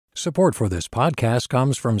Support for this podcast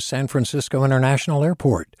comes from San Francisco International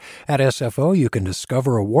Airport. At SFO, you can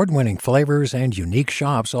discover award-winning flavors and unique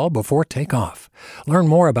shops all before takeoff. Learn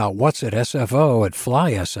more about what's at SFO at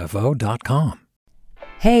flysfo.com.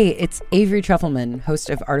 Hey, it's Avery Trufelman,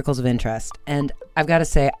 host of Articles of Interest, and I've got to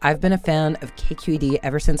say, I've been a fan of KQED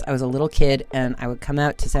ever since I was a little kid, and I would come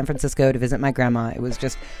out to San Francisco to visit my grandma. It was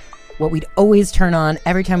just what we'd always turn on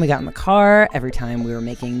every time we got in the car, every time we were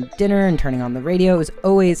making dinner and turning on the radio. It was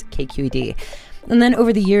always KQED. And then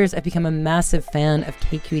over the years, I've become a massive fan of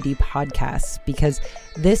KQED podcasts because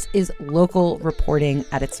this is local reporting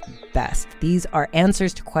at its best. These are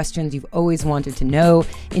answers to questions you've always wanted to know,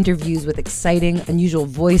 interviews with exciting, unusual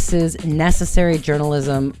voices, necessary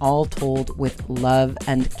journalism, all told with love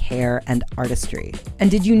and care and artistry. And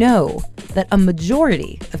did you know that a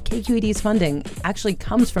majority of KQED's funding actually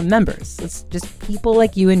comes from members? It's just people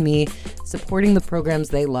like you and me supporting the programs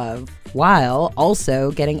they love, while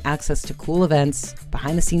also getting access to cool events,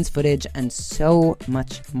 behind-the-scenes footage, and so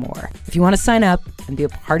much more. If you want to sign up and be a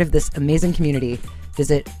part of this amazing community,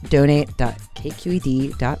 visit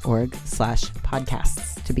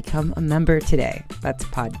donate.kqed.org/podcasts to become a member today. That's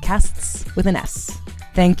podcasts with an S.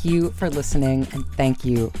 Thank you for listening, and thank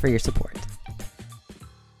you for your support.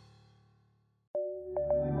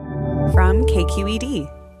 From KQED.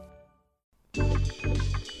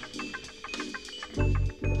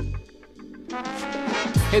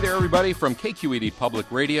 Hey there, everybody. From KQED Public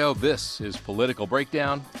Radio, this is Political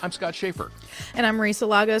Breakdown. I'm Scott Schaefer. And I'm Marisa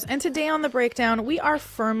Lagos. And today on The Breakdown, we are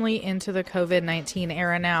firmly into the COVID-19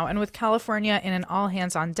 era now. And with California in an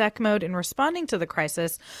all-hands-on-deck mode in responding to the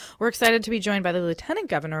crisis, we're excited to be joined by the Lieutenant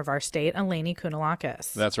Governor of our state, Eleni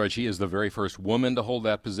Kounalakis. That's right. She is the very first woman to hold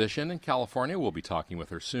that position in California. We'll be talking with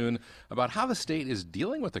her soon about how the state is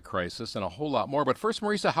dealing with the crisis and a whole lot more. But first,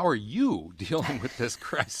 Marisa, how are you dealing with this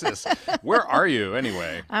crisis? Where are you,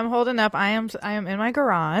 anyway? I'm holding up. I am in my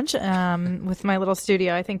garage with my little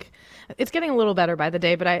studio. I think it's getting a little better by the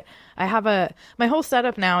day, but I have my whole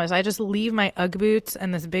setup now is I just leave my Ugg boots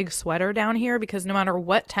and this big sweater down here because no matter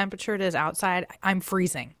what temperature it is outside, I'm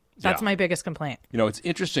freezing. That's my biggest complaint. You know, it's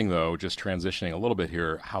interesting, though, just transitioning a little bit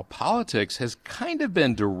here, how politics has kind of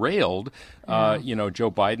been derailed.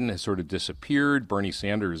 Joe Biden has sort of disappeared. Bernie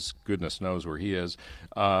Sanders, goodness knows where he is.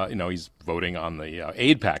 He's voting on the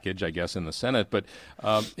aid package, I guess, in the Senate. But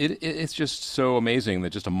it's just so amazing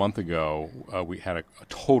that just a month ago, we had a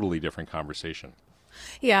totally different conversation.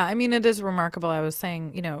 Yeah, I mean, it is remarkable. I was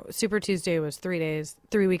saying, Super Tuesday was 3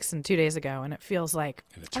 weeks and 2 days ago, and it feels like,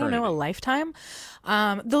 I don't know, a lifetime.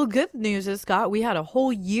 The good news is, Scott, we had a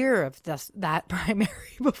whole year of that primary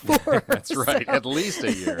before. That's right, at least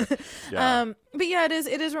a year. Yeah. But yeah, it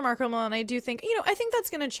is remarkable, and I do think, I think that's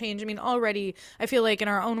going to change. I mean, already, I feel like in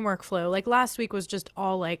our own workflow, like last week was just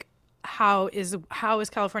all like, how is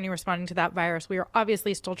California responding to that virus? We are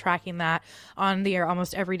obviously still tracking that on the air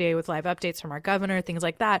almost every day with live updates from our governor, things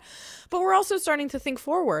like that. But we're also starting to think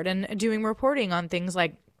forward and doing reporting on things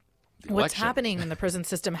like what's happening in the prison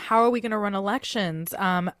system? How are we going to run elections?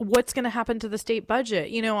 What's going to happen to the state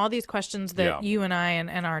budget? All these questions that you and I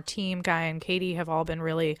and our team, Guy and Katie, have all been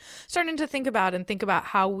really starting to think about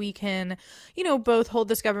how we can, both hold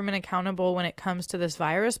this government accountable when it comes to this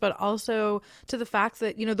virus, but also to the fact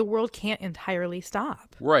that, the world can't entirely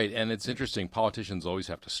stop. Right. And it's interesting. Politicians always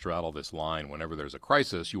have to straddle this line. Whenever there's a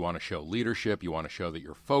crisis, you want to show leadership. You want to show that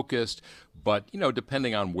you're focused. But,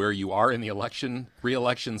 depending on where you are in the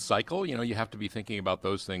re-election cycle, you have to be thinking about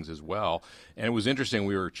those things as well. And it was interesting.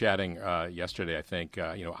 We were chatting yesterday, I think,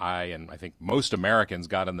 I think most Americans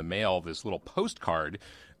got in the mail this little postcard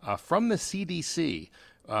from the CDC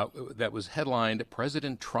that was headlined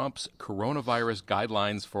President Trump's Coronavirus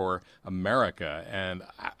Guidelines for America. And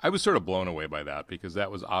I was sort of blown away by that because that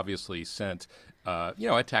was obviously sent,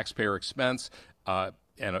 at taxpayer expense.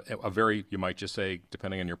 And a very, you might just say,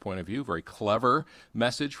 depending on your point of view, very clever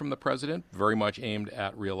message from the president, very much aimed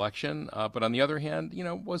at re-election. But on the other hand,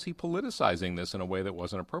 was he politicizing this in a way that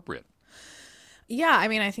wasn't appropriate? Yeah, I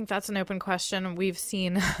mean, I think that's an open question. We've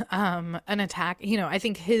seen an attack. I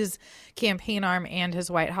think his campaign arm and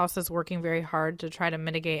his White House is working very hard to try to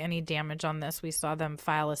mitigate any damage on this. We saw them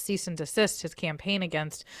file a cease and desist his campaign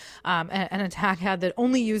against an attack ad that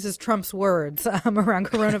only uses Trump's words around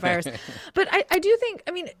coronavirus. But I do think,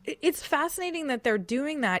 it's fascinating that they're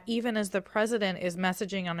doing that even as the president is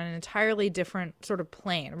messaging on an entirely different sort of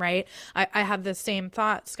plane, right? I had the same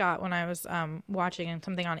thought, Scott, when I was watching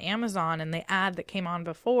something on Amazon and the ad that came on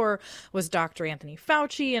before was Dr. Anthony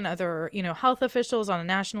Fauci and other, health officials on a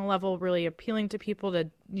national level really appealing to people to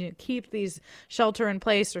keep these shelter in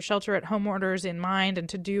place or shelter at home orders in mind and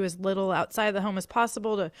to do as little outside the home as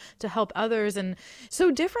possible to help others. And so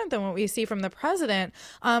different than what we see from the president.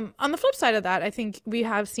 On the flip side of that, I think we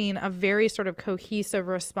have seen a very sort of cohesive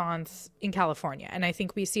response in California. And I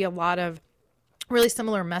think we see a lot of really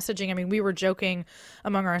similar messaging. I mean, we were joking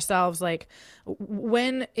among ourselves, like,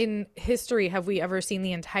 when in history have we ever seen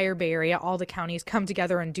the entire Bay Area, all the counties come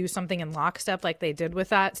together and do something in lockstep like they did with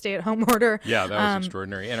that stay-at-home order? Yeah, that was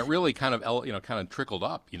extraordinary. And it really kind of trickled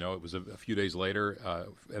up. It was a few days later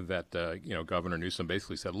that Governor Newsom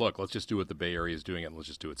basically said, look, let's just do what the Bay Area is doing and let's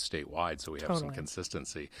just do it statewide so we have some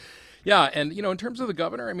consistency. Yeah, and in terms of the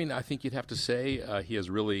governor, I mean, I think you'd have to say he has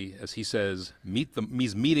really, as he says,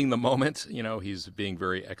 he's meeting the moment. He's being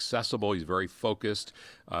very accessible. He's very focused,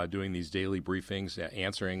 doing these daily briefings,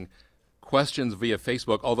 answering questions via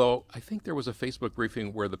Facebook. Although I think there was a Facebook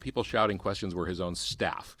briefing where the people shouting questions were his own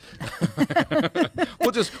staff.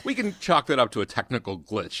 We can chalk that up to a technical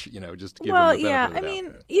glitch. Just to give him the benefit of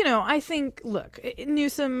the doubt. I think, look,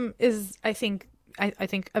 Newsom is, I think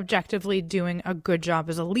objectively doing a good job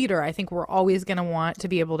as a leader. I think we're always going to want to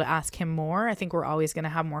be able to ask him more. I think we're always going to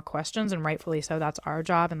have more questions, and rightfully so. That's our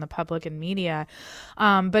job in the public and media.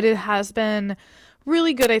 But it has been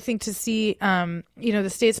really good, I think, to see, the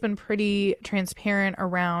state's been pretty transparent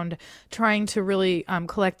around trying to really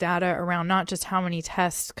collect data around not just how many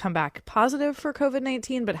tests come back positive for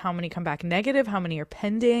COVID-19, but how many come back negative, how many are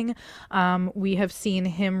pending. We have seen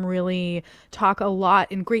him really talk a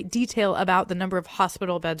lot in great detail about the number of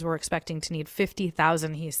hospital beds we're expecting to need,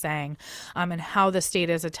 50,000, he's saying, and how the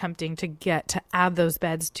state is attempting to add those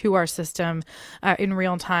beds to our system in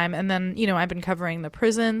real time. And then, I've been covering the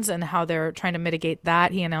prisons and how they're trying to mitigate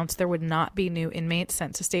that. He announced there would not be new inmates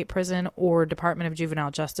sent to state prison or Department of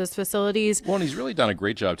Juvenile Justice facilities. Well, and he's really done a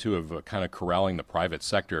great job, too, of kind of corralling the private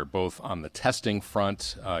sector, both on the testing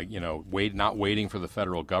front, not waiting for the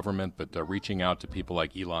federal government, but reaching out to people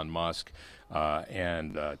like Elon Musk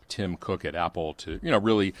and Tim Cook at Apple to,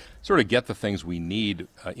 really sort of get the things we need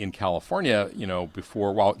in California,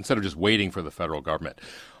 instead of just waiting for the federal government.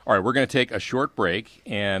 All right, we're going to take a short break,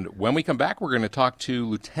 and when we come back, we're going to talk to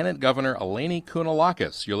Lieutenant Governor Eleni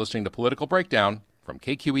Kounalakis. You're listening to Political Breakdown from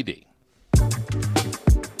KQED.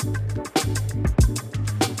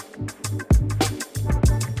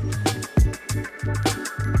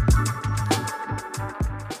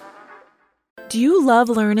 Do you love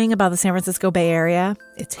learning about the San Francisco Bay Area?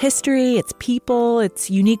 Its history, its people, its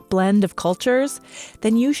unique blend of cultures?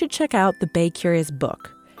 Then you should check out the Bay Curious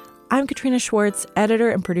book. I'm Katrina Schwartz,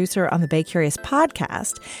 editor and producer on the Bay Curious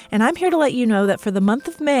podcast, and I'm here to let you know that for the month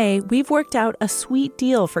of May, we've worked out a sweet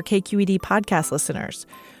deal for KQED podcast listeners.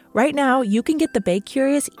 Right now, you can get the Bay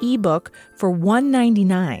Curious ebook for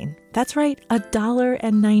 $1.99. That's right,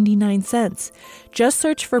 $1.99. Just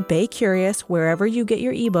search for Bay Curious wherever you get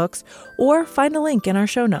your ebooks, or find a link in our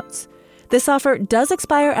show notes. This offer does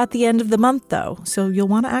expire at the end of the month, though, so you'll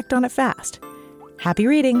want to act on it fast. Happy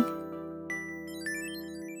reading!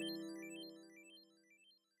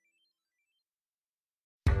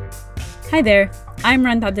 Hi there, I'm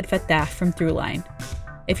Rand Abdel Fattah from Throughline.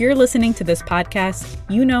 If you're listening to this podcast,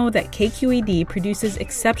 you know that KQED produces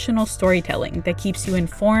exceptional storytelling that keeps you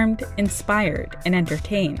informed, inspired, and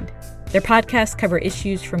entertained. Their podcasts cover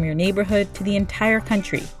issues from your neighborhood to the entire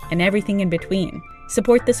country and everything in between.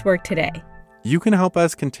 Support this work today. You can help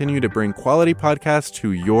us continue to bring quality podcasts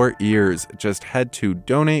to your ears. Just head to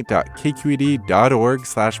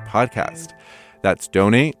donate.kqed.org/podcast. That's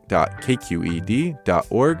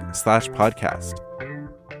donate.kqed.org/podcast.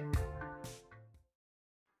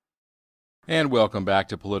 And welcome back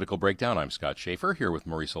to Political Breakdown. I'm Scott Schaefer here with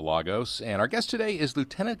Marisa Lagos. And our guest today is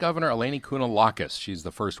Lieutenant Governor Eleni Kounalakis. She's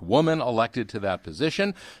the first woman elected to that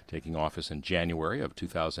position, taking office in January of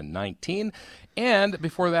 2019. And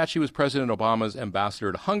before that, she was President Obama's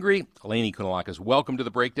ambassador to Hungary. Eleni Kounalakis, welcome to the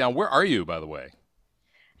Breakdown. Where are you, by the way?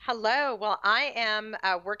 Hello. Well, I am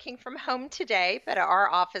working from home today, but our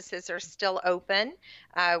offices are still open.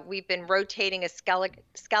 We've been rotating a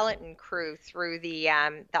skeleton crew through the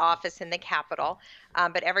office in the Capitol,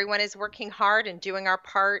 but everyone is working hard and doing our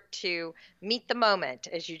part to meet the moment,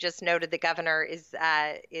 as you just noted. The governor is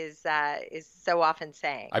so often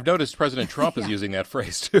saying. I've noticed President Trump is using that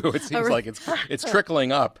phrase too. It seems like it's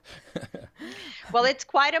trickling up. Well, it's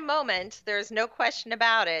quite a moment. There's no question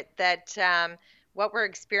about it that. What we're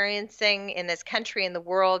experiencing in this country and the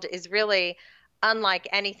world is really unlike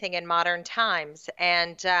anything in modern times.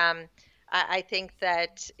 And I think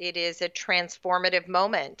that it is a transformative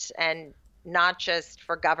moment. And not just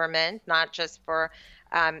for government, not just for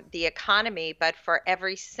the economy, but for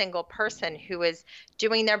every single person who is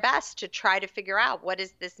doing their best to try to figure out, what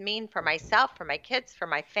does this mean for myself, for my kids, for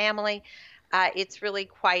my family? It's really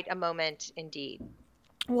quite a moment indeed.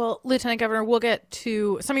 Well, Lieutenant Governor, we'll get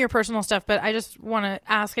to some of your personal stuff, but I just want to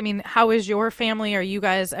ask, I mean, how is your family? Are you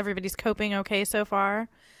guys, everybody's coping okay so far?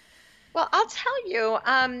 Well, I'll tell you,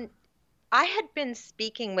 I had been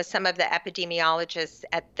speaking with some of the epidemiologists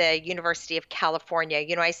at the University of California.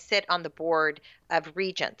 You know, I sit on the board of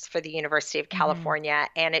regents for the University of California,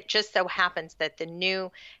 and it just so happens that the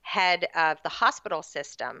new head of the hospital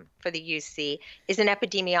system for the UC is an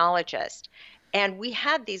epidemiologist. And we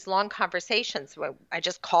had these long conversations where I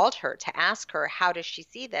just called her to ask her, how does she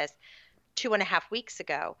see this, 2.5 weeks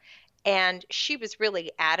ago? And she was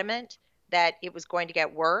really adamant that it was going to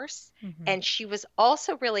get worse. And she was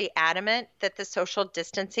also really adamant that the social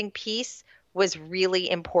distancing piece was really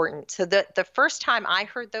important. So the first time I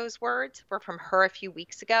heard those words were from her a few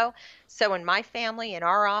weeks ago. So in my family, in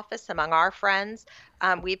our office, among our friends,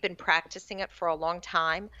 we've been practicing it for a long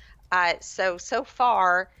time. So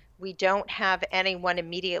far, we don't have anyone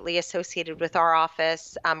immediately associated with our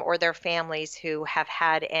office or their families who have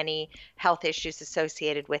had any health issues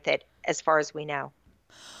associated with it, as far as we know.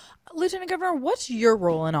 Lieutenant Governor, what's your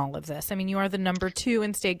role in all of this? I mean, you are the number 2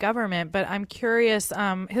 in state government, but I'm curious,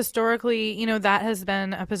 historically, you know, that has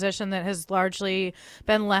been a position that has largely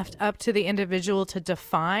been left up to the individual to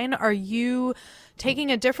define. Are you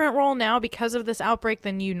taking a different role now because of this outbreak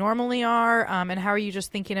than you normally are? And how are you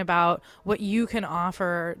just thinking about what you can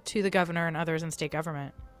offer to the governor and others in state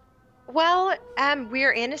government? Well,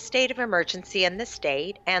 we're in a state of emergency in the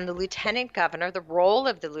state, and the lieutenant governor, the role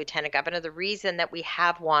of the lieutenant governor, the reason that we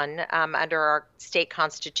have one under our state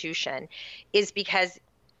constitution is because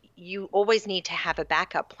you always need to have a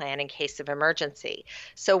backup plan in case of emergency.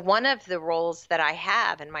 So one of the roles that I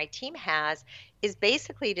have and my team has is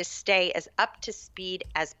basically to stay as up to speed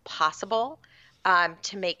as possible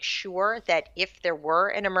to make sure that if there were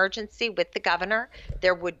an emergency with the governor,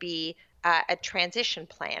 there would be a transition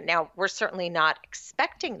plan. Now, we're certainly not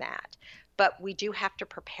expecting that, but we do have to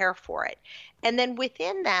prepare for it. And then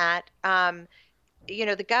within that, you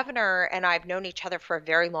know, the governor and I have known each other for a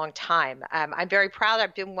very long time. I'm very proud.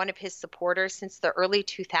 I've been one of his supporters since the early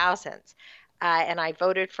 2000s. And I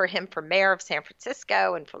voted for him for mayor of San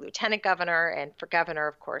Francisco and for lieutenant governor and for governor,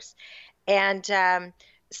 of course. And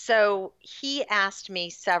so he asked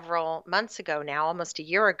me several months ago now, almost a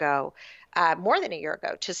year ago, more than a year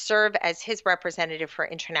ago, to serve as his representative for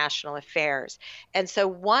international affairs. And so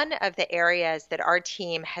one of the areas that our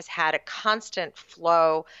team has had a constant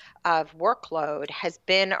flow of workload has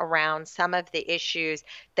been around some of the issues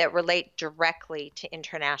that relate directly to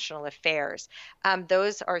international affairs.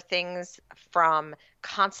 Those are things from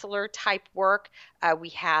consular type work. We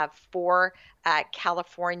have 4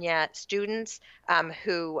 California students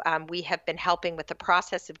who we have been helping with the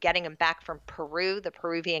process of getting them back from Peru. The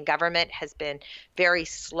Peruvian government has been very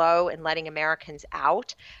slow in letting Americans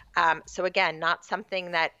out. So again, not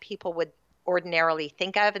something that people would ordinarily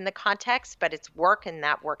think of in the context, but it's work, and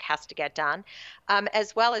that work has to get done.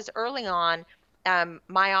 As well as early on,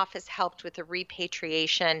 my office helped with the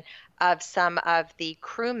repatriation of some of the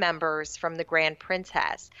crew members from the Grand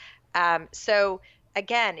Princess. So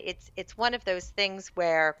again, it's one of those things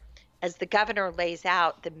where, as the governor lays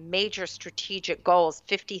out the major strategic goals,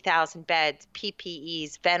 50,000 beds,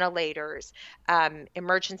 PPEs, ventilators,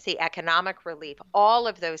 emergency economic relief, all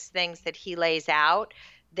of those things that he lays out,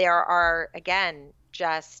 there are, again,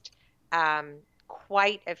 just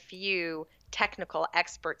quite a few technical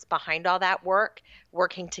experts behind all that work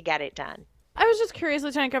working to get it done. I was just curious,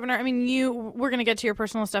 Lieutenant Governor. I mean, we're going to get to your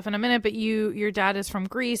personal stuff in a minute, but your dad is from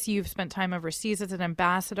Greece. You've spent time overseas as an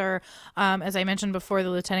ambassador. As I mentioned before, the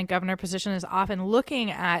Lieutenant Governor position is often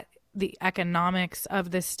looking at the economics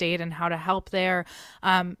of this state and how to help there.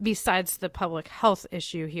 Besides the public health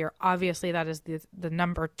issue here, obviously that is the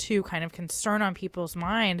number 2 kind of concern on people's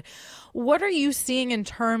mind. What are you seeing in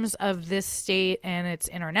terms of this state and its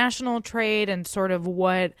international trade, and sort of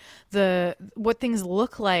what things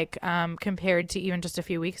look like compared to even just a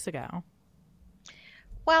few weeks ago?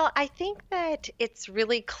 Well, I think that it's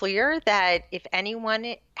really clear that if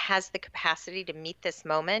anyone has the capacity to meet this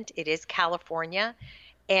moment, it is California.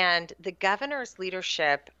 And the governor's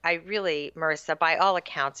leadership, Marisa, by all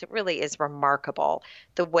accounts, it really is remarkable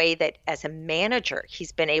the way that as a manager,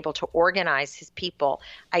 he's been able to organize his people,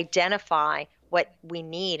 identify what we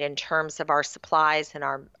need in terms of our supplies and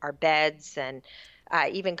our beds, and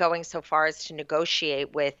even going so far as to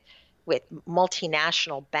negotiate with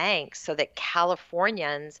multinational banks so that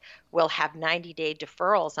Californians will have 90-day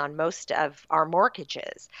deferrals on most of our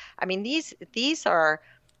mortgages. I mean, these are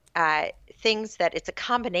things that it's a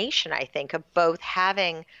combination, I think, of both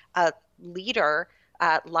having a leader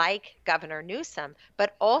like Governor Newsom,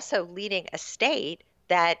 but also leading a state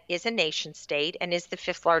that is a nation state and is the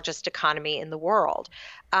fifth largest economy in the world.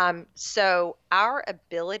 So our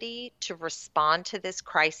ability to respond to this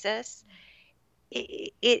crisis,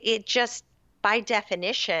 it just, by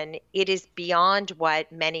definition, it is beyond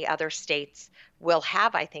what many other states will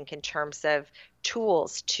have, I think, in terms of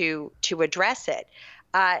tools to address it.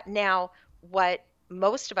 Now, what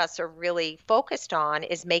most of us are really focused on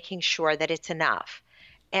is making sure that it's enough.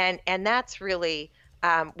 And that's really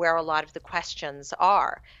where a lot of the questions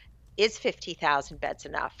are. Is 50,000 beds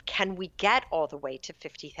enough? Can we get all the way to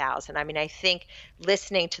 50,000? I mean, I think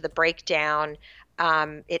listening to the breakdown,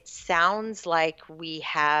 it sounds like we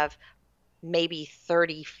have maybe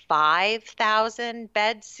 35,000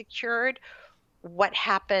 beds secured. What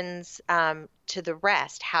happens to the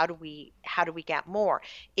rest? How do we get more?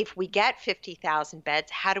 If we get 50,000 beds,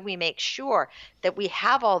 how do we make sure that we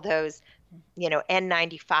have all those,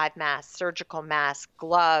 N95 masks, surgical masks,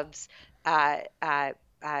 gloves,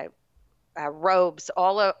 robes,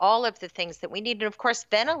 all of the things that we need, and of course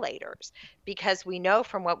ventilators, because we know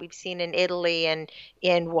from what we've seen in Italy and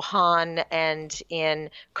in Wuhan and in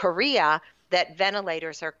Korea that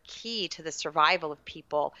ventilators are key to the survival of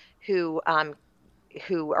people who are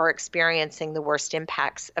experiencing the worst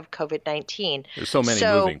impacts of COVID-19. There's so many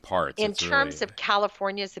moving parts. In terms of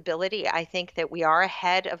California's ability, I think that we are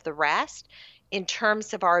ahead of the rest. In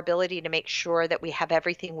terms of our ability to make sure that we have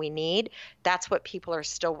everything we need, that's what people are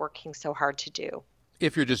still working so hard to do.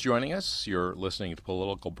 If you're just joining us, you're listening to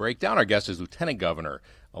Political Breakdown. Our guest is Lieutenant Governor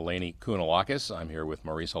Eleni Kounalakis. I'm here with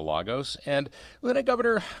Marisa Lagos. And Lieutenant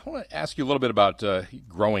Governor, I want to ask you a little bit about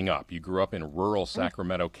growing up. You grew up in rural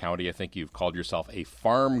Sacramento County. I think you've called yourself a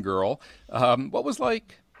farm girl. What was life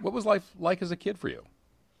like as a kid for you?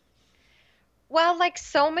 Well, like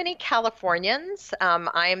so many Californians,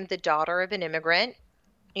 I'm the daughter of an immigrant.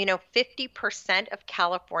 50% of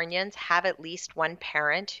Californians have at least one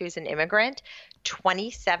parent who's an immigrant.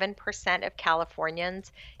 27% of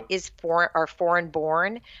Californians are foreign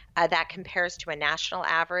born. That compares to a national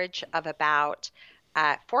average of about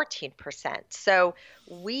 14%. So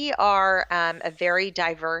we are a very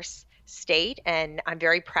diverse state, and I'm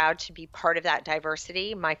very proud to be part of that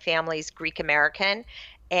diversity. My family's Greek American,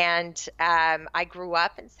 and I grew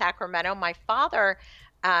up in Sacramento. My father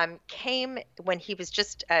came when he was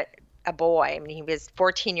just a boy. I mean, he was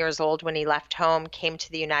 14 years old when he left home, came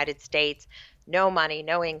to the United States. No money,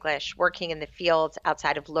 no English, working in the fields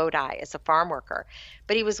outside of Lodi as a farm worker.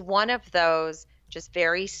 But he was one of those just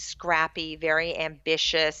very scrappy, very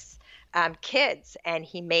ambitious kids. And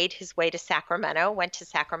he made his way to Sacramento, went to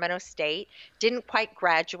Sacramento State, didn't quite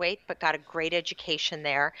graduate, but got a great education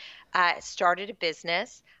there, started a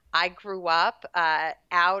business. I grew up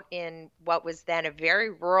out in what was then a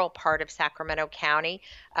very rural part of Sacramento County.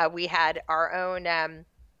 We had our own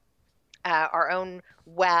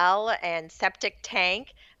well and septic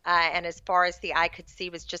tank, and as far as the eye could see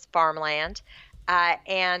was just farmland.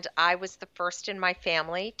 And I was the first in my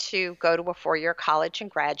family to go to a four-year college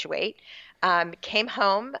and graduate. Came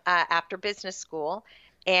home after business school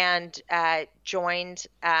and joined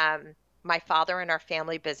my father in our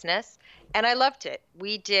family business, and I loved it.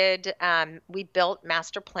 We built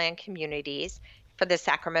master plan communities for the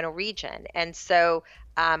Sacramento region, and so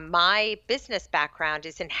my business background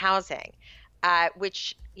is in housing,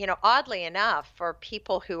 which, oddly enough, for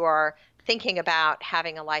people who are thinking about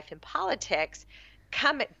having a life in politics,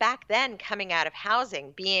 coming out of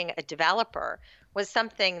housing, being a developer was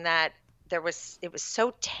something that it was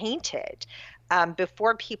so tainted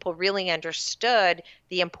before people really understood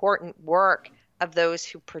the important work of those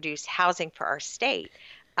who produce housing for our state.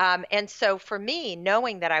 And so for me,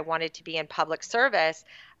 knowing that I wanted to be in public service,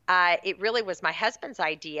 it really was my husband's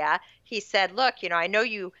idea. He said, look, I know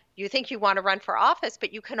you think you want to run for office,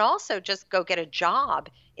 but you can also just go get a job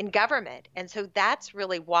in government. And so that's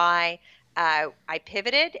really why I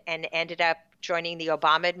pivoted and ended up joining the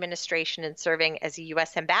Obama administration and serving as a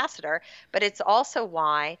U.S. ambassador. But it's also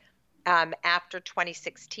why after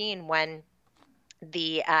 2016, when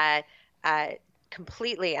the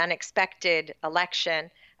completely unexpected election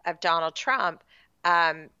of Donald Trump,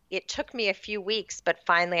 it took me a few weeks, but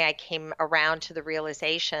finally I came around to the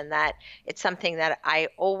realization that it's something that I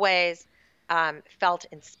always felt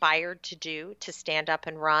inspired to do, to stand up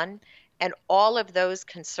and run. And all of those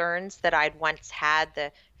concerns that I'd once had,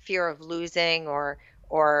 the fear of losing or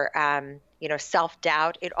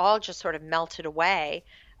self-doubt, it all just sort of melted away.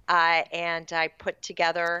 And I put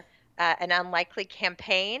together an unlikely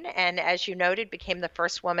campaign, and as you noted, became the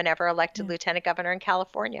first woman ever elected lieutenant governor in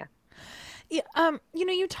California. Yeah,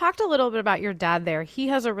 you talked a little bit about your dad there. He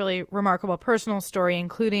has a really remarkable personal story,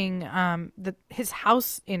 including his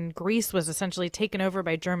house in Greece was essentially taken over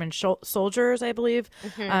by German soldiers, I believe,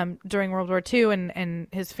 during World War II, and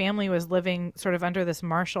his family was living sort of under this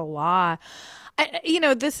martial law.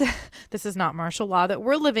 This is not martial law that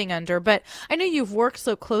we're living under, but I know you've worked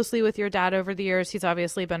so closely with your dad over the years. He's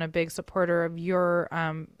obviously been a big supporter of your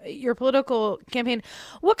political campaign.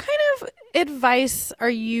 What kind of advice are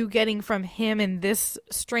you getting from him in this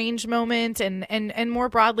strange moment, and more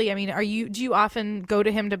broadly? I mean, do you often go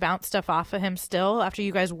to him to bounce stuff off of him still after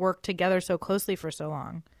you guys work together so closely for so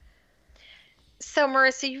long? So,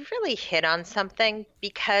 Marisa, you really hit on something,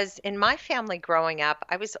 because in my family growing up,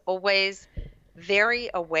 I was always very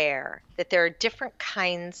aware that there are different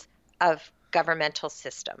kinds of governmental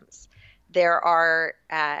systems. There are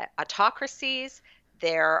autocracies,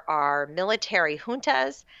 there are military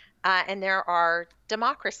juntas, and there are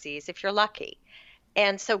democracies, if you're lucky.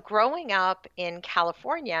 And so growing up in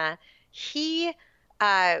California, he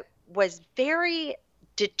was very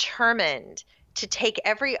determined to take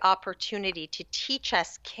every opportunity to teach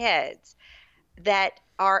us kids that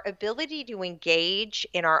our ability to engage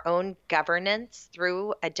in our own governance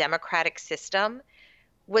through a democratic system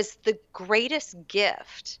was the greatest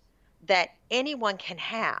gift that anyone can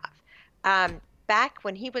have. Back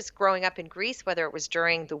when he was growing up in Greece, whether it was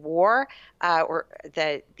during the war or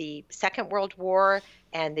the Second World War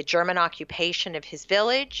and the German occupation of his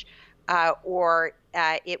village, or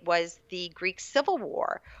it was the Greek Civil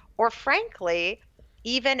War, or frankly,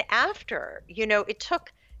 even after, it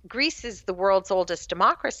took. Greece is the world's oldest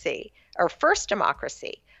democracy, or first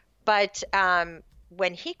democracy. But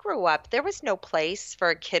when he grew up, there was no place for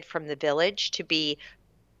a kid from the village to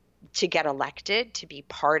get elected, to be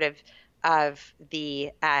part of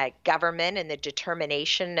the government and the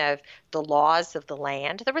determination of the laws of the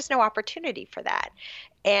land. There was no opportunity for that.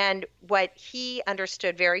 And what he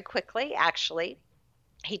understood very quickly, actually,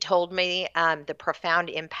 he told me the profound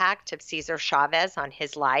impact of Cesar Chavez on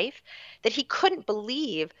his life, that he couldn't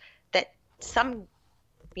believe that some,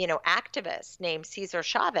 activist named Cesar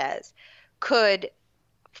Chavez could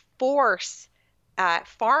force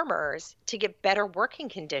farmers to give better working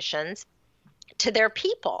conditions to their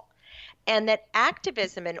people, and that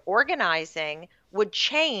activism and organizing would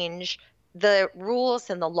change the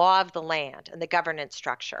rules and the law of the land and the governance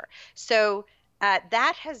structure. So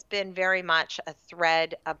that has been very much a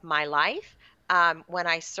thread of my life. When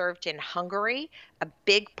I served in Hungary, a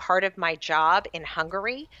big part of my job in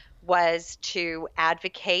Hungary was to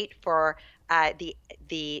advocate for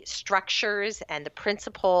the structures and the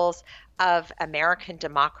principles of American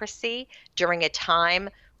democracy during a time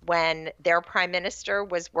when their prime minister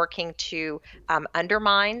was working to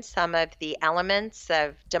undermine some of the elements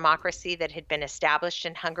of democracy that had been established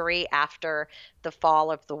in Hungary after the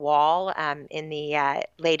fall of the wall in the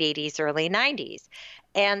late 80s, early 90s.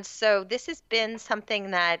 And so this has been something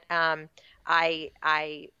that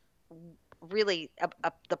I really,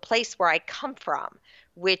 the place where I come from,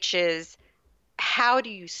 which is how do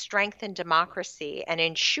you strengthen democracy and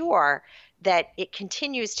ensure that it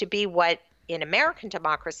continues to be what in American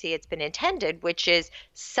democracy it's been intended, which is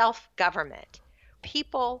self-government.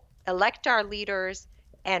 People elect our leaders,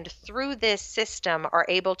 and through this system are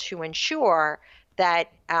able to ensure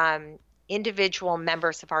that individual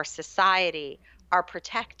members of our society are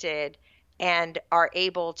protected and are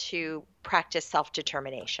able to practice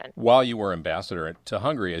self-determination. While you were ambassador to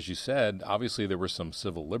Hungary, as you said, obviously there were some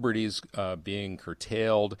civil liberties being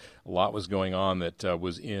curtailed. A lot was going on that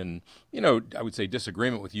was in, I would say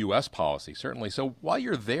disagreement with U.S. policy, certainly. So while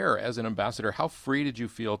you're there as an ambassador, how free did you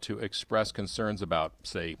feel to express concerns about,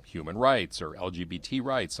 say, human rights or LGBT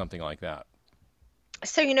rights, something like that?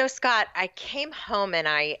 So, Scott, I came home and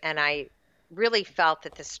I really felt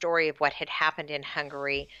that the story of what had happened in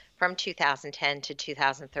Hungary from 2010 to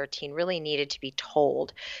 2013 really needed to be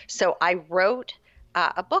told. So I wrote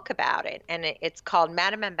a book about it, and it's called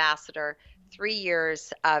Madam Ambassador, 3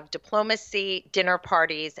 Years of Diplomacy, Dinner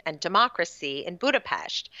Parties, and Democracy in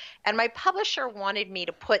Budapest. And my publisher wanted me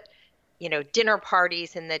to put dinner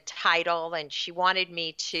parties in the title, and she wanted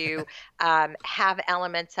me to have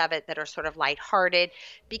elements of it that are sort of lighthearted,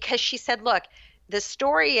 because she said, look, the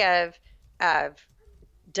story of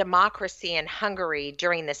democracy in Hungary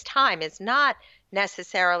during this time is not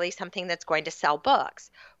necessarily something that's going to sell books.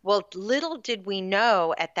 Well, little did we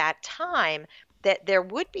know at that time that there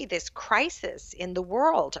would be this crisis in the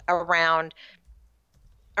world around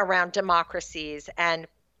around democracies and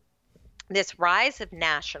this rise of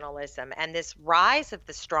nationalism and this rise of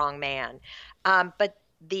the strong man. But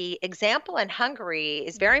the example in Hungary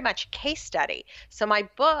is very much a case study. So my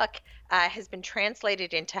book has been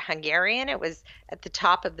translated into Hungarian. It was at the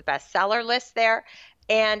top of the bestseller list there.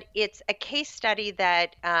 And it's a case study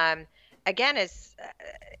that, again,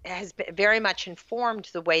 has very much informed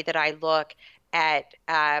the way that I look at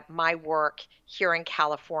my work here in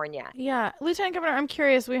California. Yeah, Lieutenant Governor, I'm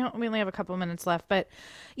curious. We only have a couple of minutes left, but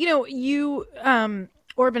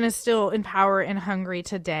Orbán is still in power in Hungary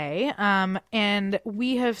today, and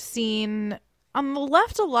we have seen on the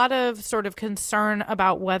left a lot of sort of concern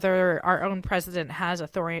about whether our own president has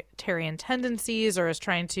authoritarian tendencies or is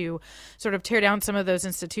trying to sort of tear down some of those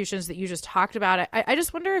institutions that you just talked about. I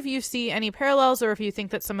just wonder if you see any parallels or if you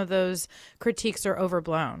think that some of those critiques are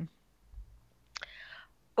overblown.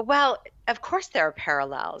 Well, of course there are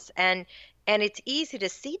parallels, and it's easy to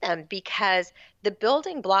see them because the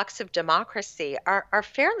building blocks of democracy are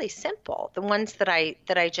fairly simple, the ones that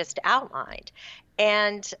I just outlined.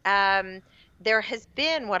 And there has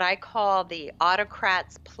been what I call the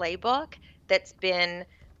autocrat's playbook that's been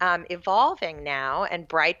evolving now, and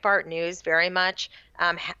Breitbart News very much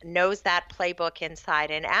knows that playbook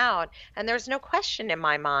inside and out. And there's no question in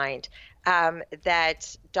my mind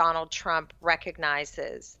that Donald Trump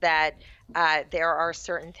recognizes that there are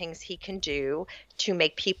certain things he can do to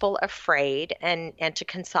make people afraid and to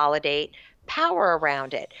consolidate power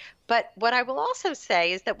around it. But what I will also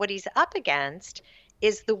say is that what he's up against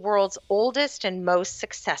is the world's oldest and most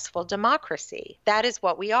successful democracy. That is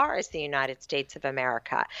what we are as the United States of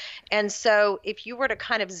America. And so if you were to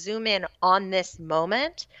kind of zoom in on this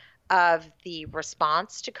moment of the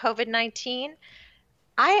response to COVID-19,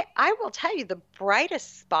 I will tell you the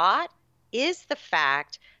brightest spot is the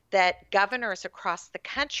fact that governors across the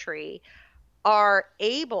country are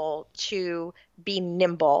able to be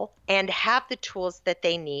nimble and have the tools that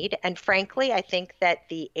they need. And frankly, I think that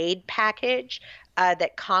the aid package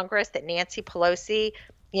that Congress, that Nancy Pelosi,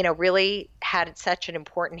 really had such an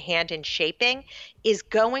important hand in shaping is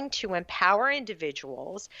going to empower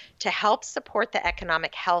individuals to help support the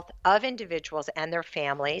economic health of individuals and their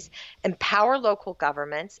families, empower local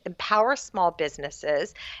governments, empower small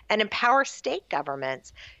businesses, and empower state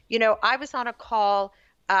governments. I was on a call,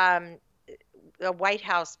 a White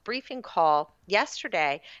House briefing call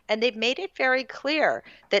yesterday, and they've made it very clear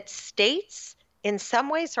that states in some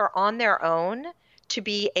ways are on their own to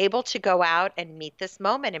be able to go out and meet this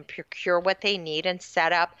moment and procure what they need and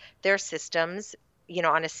set up their systems,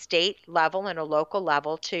 on a state level and a local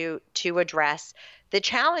level to address the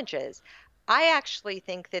challenges. I actually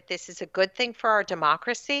think that this is a good thing for our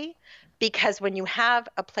democracy because when you have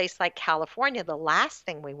a place like California, the last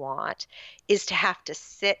thing we want is to have to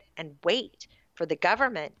sit and wait for the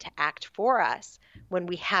government to act for us when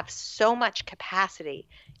we have so much capacity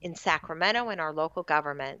in Sacramento and our local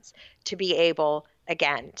governments to be able,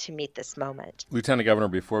 again, to meet this moment. Lieutenant Governor,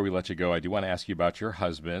 before we let you go, I do want to ask you about your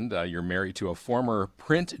husband. You're married to a former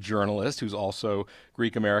print journalist who's also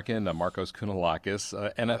Greek-American, Markos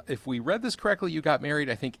Kounalakis. And if we read this correctly, you got married,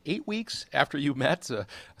 I think, 8 weeks after you met.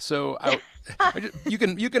 You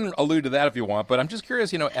can allude to that if you want, but I'm just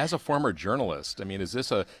curious, as a former journalist, I mean, is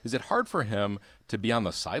it hard for him to be on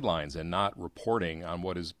the sidelines and not reporting on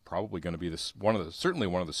what is probably going to be certainly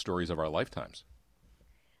one of the stories of our lifetimes?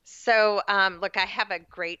 So, look, I have a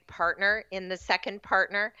great partner in the second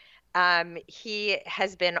partner. He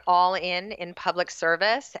has been all in public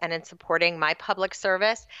service and in supporting my public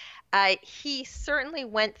service. He certainly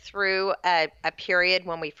went through a period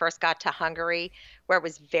when we first got to Hungary where it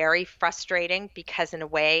was very frustrating because in a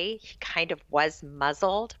way he kind of was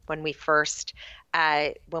muzzled when we first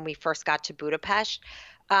got to Budapest.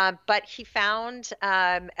 But he found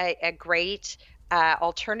a great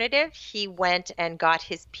alternative. He went and got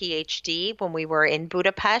his PhD when we were in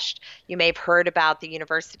Budapest. You may have heard about the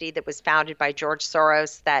university that was founded by George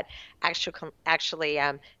Soros that actually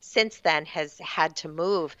since then has had to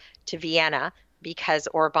move to Vienna because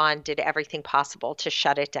Orbán did everything possible to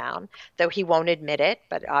shut it down, though he won't admit it,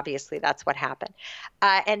 but obviously that's what happened.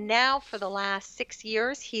 And now for the last 6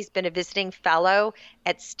 years, he's been a visiting fellow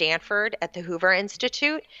at Stanford at the Hoover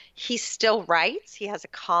Institute. He still writes. He has a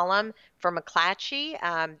column for McClatchy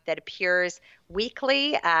that appears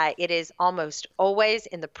weekly. It is almost always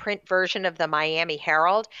in the print version of the Miami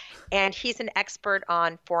Herald. And he's an expert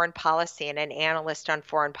on foreign policy and an analyst on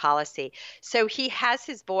foreign policy. So he has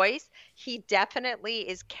his voice. He definitely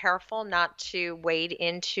is careful not to wade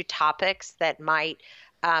into topics that might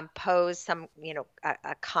pose some,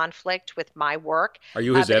 a conflict with my work. Are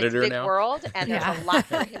you his but editor it's a big now? world, and there's a lot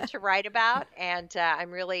for him to write about. And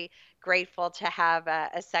I'm really grateful to have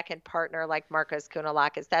a second partner like Marcos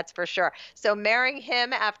Kounalakis, that's for sure. So marrying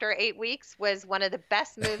him after 8 weeks was one of the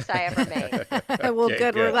best moves I ever made. Well,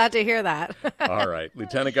 good. We're glad to hear that. All right.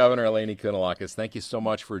 Lieutenant Governor Eleni Kounalakis, thank you so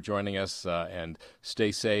much for joining us, and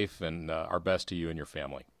stay safe, and our best to you and your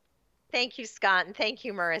family. Thank you, Scott, and thank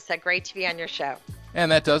you, Marisa. Great to be on your show.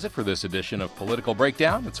 And that does it for this edition of Political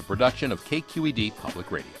Breakdown. It's a production of KQED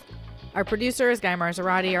Public Radio. Our producer is Guy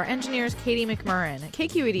Marzarati. Our engineer is Katie McMurrin.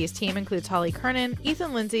 KQED's team includes Holly Kernan,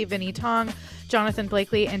 Ethan Lindsay, Vinnie Tong, Jonathan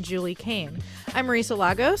Blakely, and Julie Kane. I'm Marisa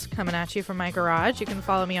Lagos, coming at you from my garage. You can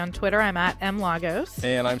follow me on Twitter. I'm at @mlagos.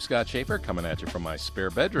 And I'm Scott Schaefer, coming at you from my spare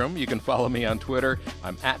bedroom. You can follow me on Twitter.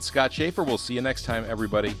 I'm at Scott Schaefer. We'll see you next time,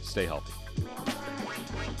 everybody. Stay healthy.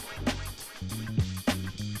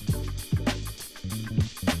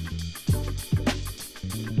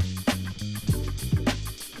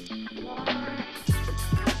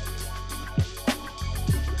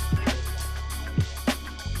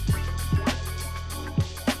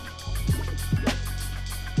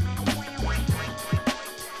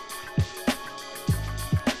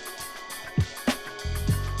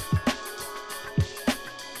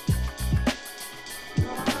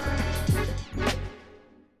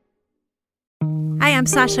 I'm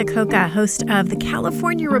Sasha Koka, host of the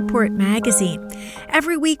California Report magazine.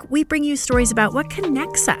 Every week, we bring you stories about what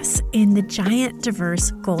connects us in the giant, diverse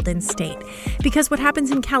Golden State. Because what happens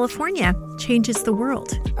in California changes the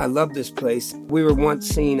world. I love this place. We were once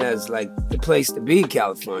seen as like the place to be,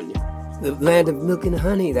 California. The land of milk and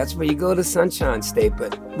honey. That's where you go to Sunshine State,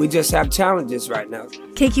 but we just have challenges right now.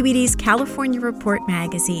 KQED's California Report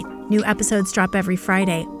magazine. New episodes drop every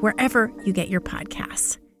Friday, wherever you get your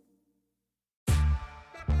podcasts.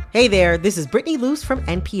 Hey there, this is Brittany Luce from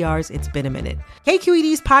NPR's It's Been a Minute.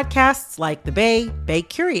 KQED's podcasts like The Bay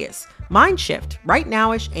Curious, Mind Shift, Right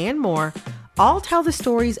Nowish, and more all tell the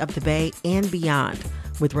stories of the Bay and beyond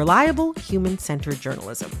with reliable, human-centered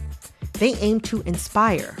journalism. They aim to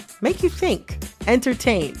inspire, make you think,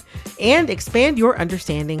 entertain, and expand your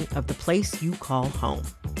understanding of the place you call home.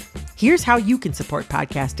 Here's how you can support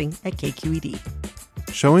podcasting at KQED.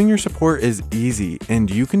 Showing your support is easy,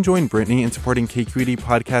 and you can join Brittany in supporting KQED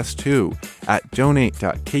Podcast too at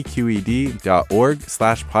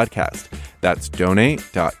donate.kqed.org/podcast. That's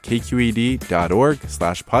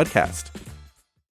donate.kqed.org/podcast.